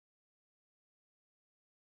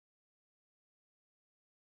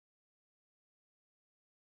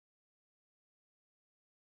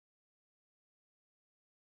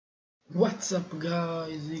What's up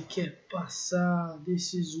guys, e que pasa?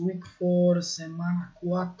 This is week 4, Semana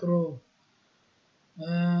 4.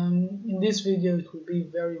 In this video it will be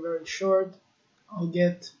very short. I'll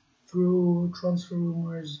get through transfer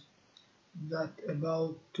rumors that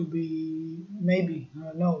about to be, maybe, I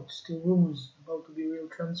don't know, it's still rumors, about to be real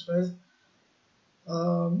transfers.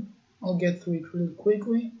 I'll get through it really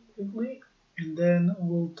quickly, and then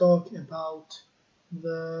we'll talk about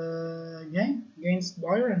the game against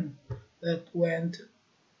Bayern that went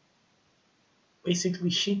basically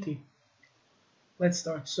shitty. Let's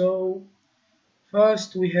start. So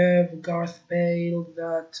first we have Gareth Bale,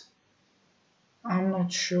 that I'm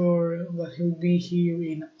not sure that he'll be here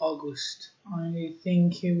in August. I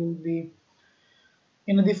think he will be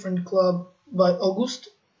in a different club by August,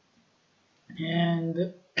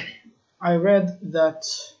 and I read that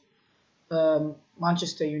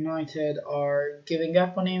Manchester United are giving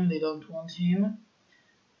up on him, they don't want him,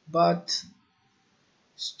 but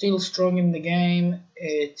still strong in the game.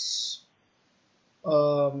 It's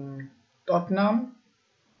Tottenham,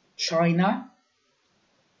 China,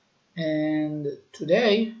 and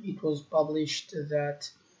today it was published that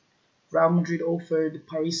Real Madrid offered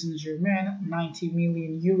Paris Saint-Germain 90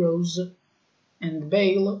 million euros and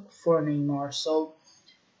Bale for Neymar. So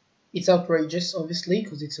it's outrageous, obviously,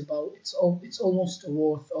 because it's almost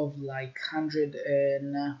worth of like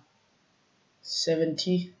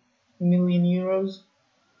 170 million euros.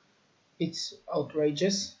 It's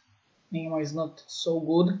outrageous. Neymar is not so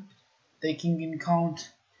good. Taking in account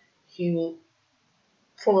he will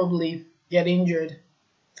probably get injured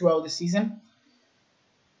throughout the season.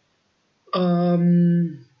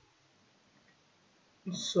 And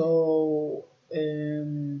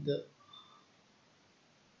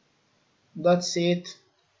that's it.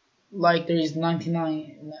 Like, there is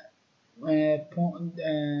 99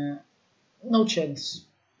 no chance,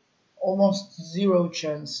 almost zero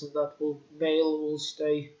chance that Bale will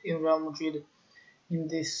stay in Real Madrid in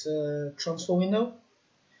this transfer window.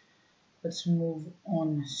 Let's move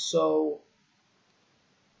on. So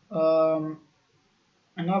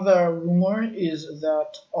another rumor is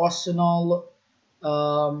that Arsenal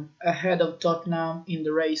ahead of Tottenham in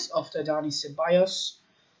the race after Dani Ceballos,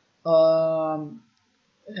 and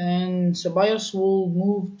Ceballos will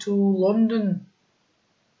move to London.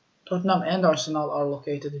 Tottenham and Arsenal are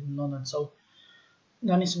located in London, so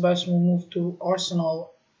Dani Ceballos will move to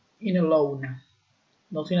Arsenal in a loan,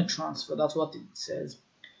 not in a transfer. That's what it says.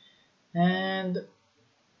 And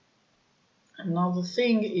another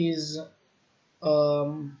thing is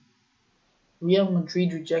Real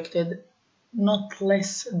Madrid rejected not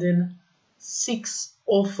less than 6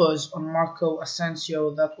 offers on Marco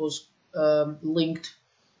Asensio that was linked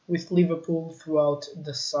with Liverpool throughout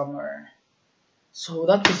the summer. So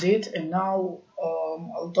that was it, and now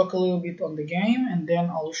I'll talk a little bit on the game, and then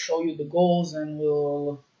I'll show you the goals, and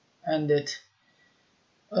we'll end the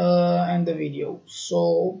video.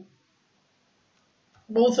 So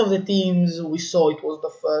both of the teams, we saw it was the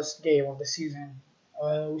first game of the season.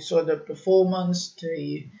 We saw the performance,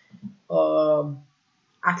 the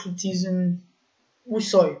athleticism. We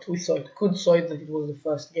saw it. Could saw it that it was the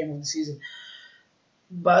first game of the season,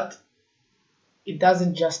 but it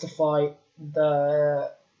doesn't justify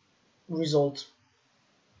the result.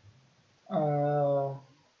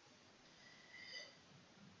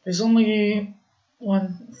 There's only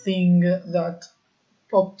one thing that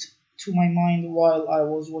popped to my mind while I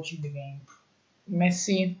was watching the game.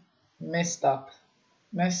 Messi messed up.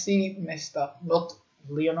 Not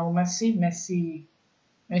Lionel Messi. Messi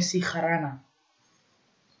Jarana.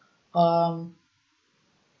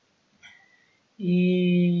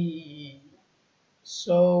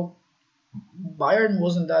 So Bayern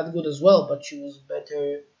wasn't that good as well, but she was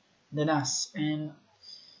better than us, and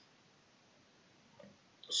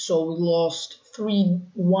so we lost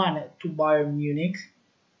 3-1 to Bayern Munich,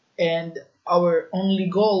 and our only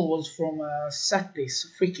goal was from a set piece, a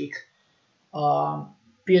free kick.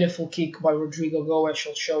 Beautiful kick by Rodrigo Goes,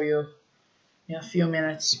 I'll show you in a few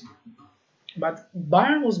minutes. But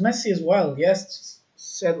Bayern was messy as well. Yes,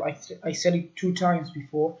 I said it 2 times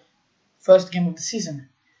before. First game of the season.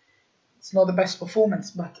 It's not the best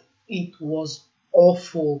performance, but it was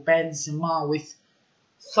awful. Benzema with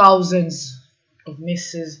thousands of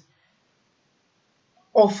misses,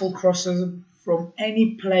 awful crosses from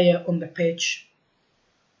any player on the pitch.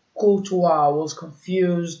 Courtois was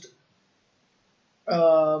confused.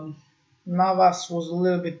 Navas was a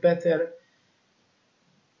little bit better.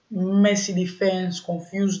 Messy defense,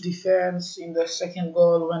 confused defense in the second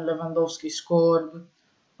goal when Lewandowski scored.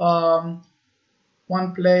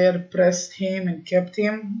 One player pressed him and kept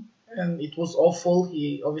him, and it was awful.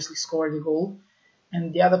 He obviously scored a goal,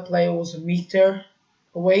 and the other player was a meter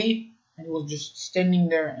away, and he was just standing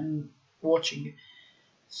there and watching.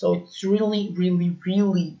 So it's really, really,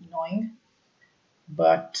 really annoying.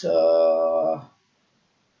 But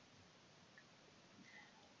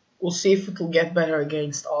we'll see if it will get better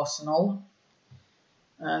against Arsenal.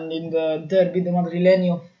 And in the Derby de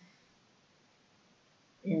Madrileño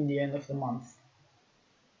in the end of the month,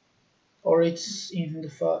 or it's in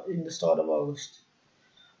the start of August.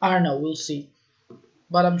 I don't know. We'll see.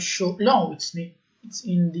 But I'm sure no, it's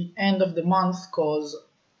in the end of the month because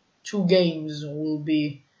 2 games will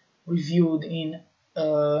be reviewed in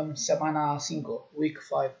Semana 5, week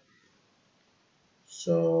 5.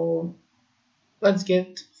 So let's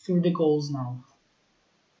get through the goals now.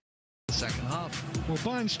 Second half. Well,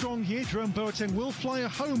 Bayern strong here. Jerome Boateng will fly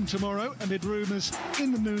home tomorrow amid rumours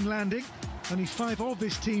in the moon landing. Only 5 of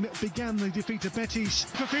this team began the defeat to Betis.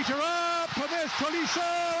 Fafita up, and there's Tolisso,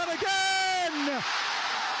 and again!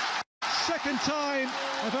 Second time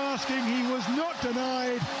of asking, he was not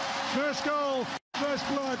denied. First goal, first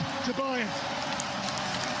blood to Bayern.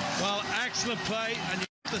 Well, excellent play, and you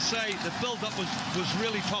have to say the build-up was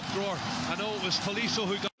really top drawer. I know it was Tolisso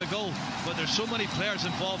who got the goal, but there's so many players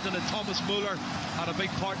involved in it. Thomas Muller had a big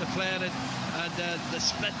part to play in it, and the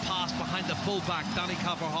split pass behind the fullback, Danny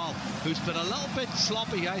Carvajal, who's been a little bit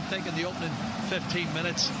sloppy, I think, in the opening 15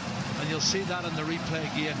 minutes, and you'll see that in the replay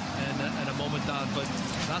again in a moment, Dan, but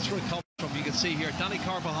that's where it comes from. You can see here, Danny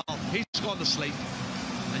Carvajal, he's gone to sleep,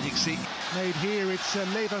 and you can see... Made here, it's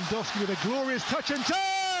Lewandowski with a glorious touch and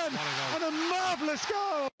turn, and a marvellous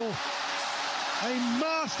goal! A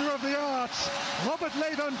master of the arts. Robert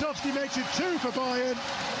Lewandowski makes it 2 for Bayern.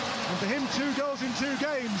 And for him, 2 goals in 2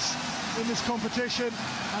 games in this competition.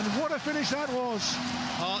 And what a finish that was.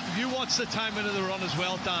 You watch the timing of the run as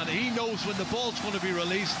well, Dan. He knows when the ball's going to be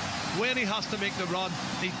released, when he has to make the run.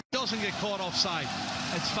 He doesn't get caught offside.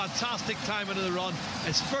 It's fantastic timing of the run.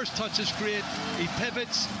 His first touch is great. He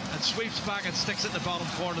pivots and sweeps back and sticks it in the bottom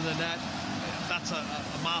corner of the net. That's a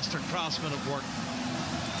master craftsman at work.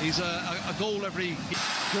 He's a goal every...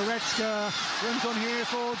 Goretzka runs on here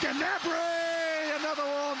for Gnabry, another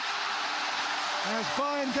one. As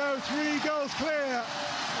Bayern go 3 goals clear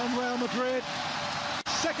on Real Madrid.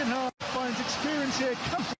 Second half, Bayern's experience here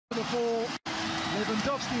comes to the fore.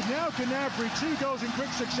 Lewandowski, now Gnabry, 2 goals in quick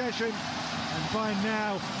succession. And Bayern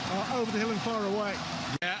now are over the hill and far away.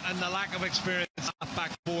 Yeah, and the lack of experience at back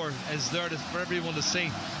 4 is there for everyone to see.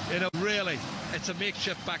 You know, really, it's a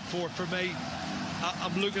makeshift back 4 for me.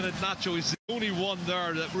 I'm looking at Nacho. He's the only one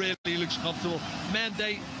there that really looks comfortable.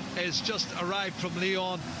 Mendy has just arrived from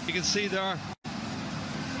Lyon. You can see there.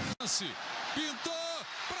 Pintou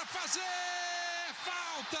para fazer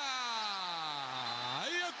falta.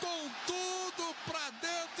 E com tudo para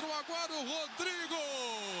dentro agora o Rodrigo.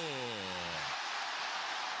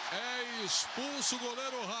 É expulso o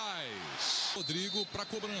goleiro Reis. Rodrigo para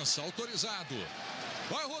cobrança, autorizado.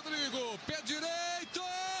 Vai Rodrigo, pé direito.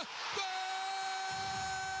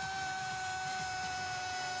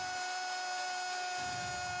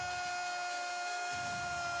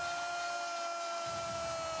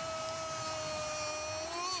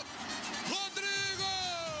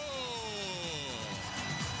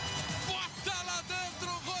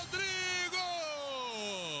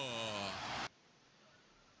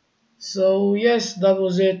 So yes, that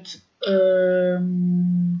was it.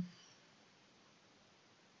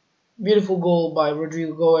 Beautiful goal by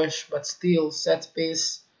Rodrigo Goes, but still set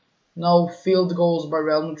piece. No field goals by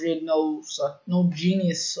Real Madrid. No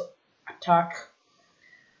genius attack.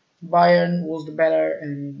 Bayern was the better,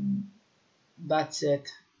 and that's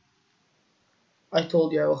it. I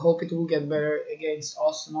told you, I hope it will get better against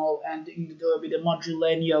Arsenal and in the Derby de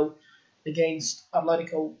Madrileño against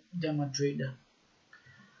Atletico de Madrid.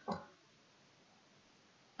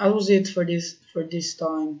 That was it for this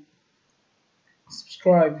time.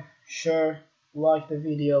 Subscribe, share, like the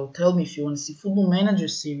video. Tell me if you want to see Football Manager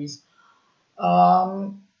series.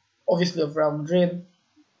 Obviously of Real Madrid.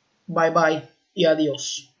 Bye bye y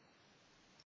adios.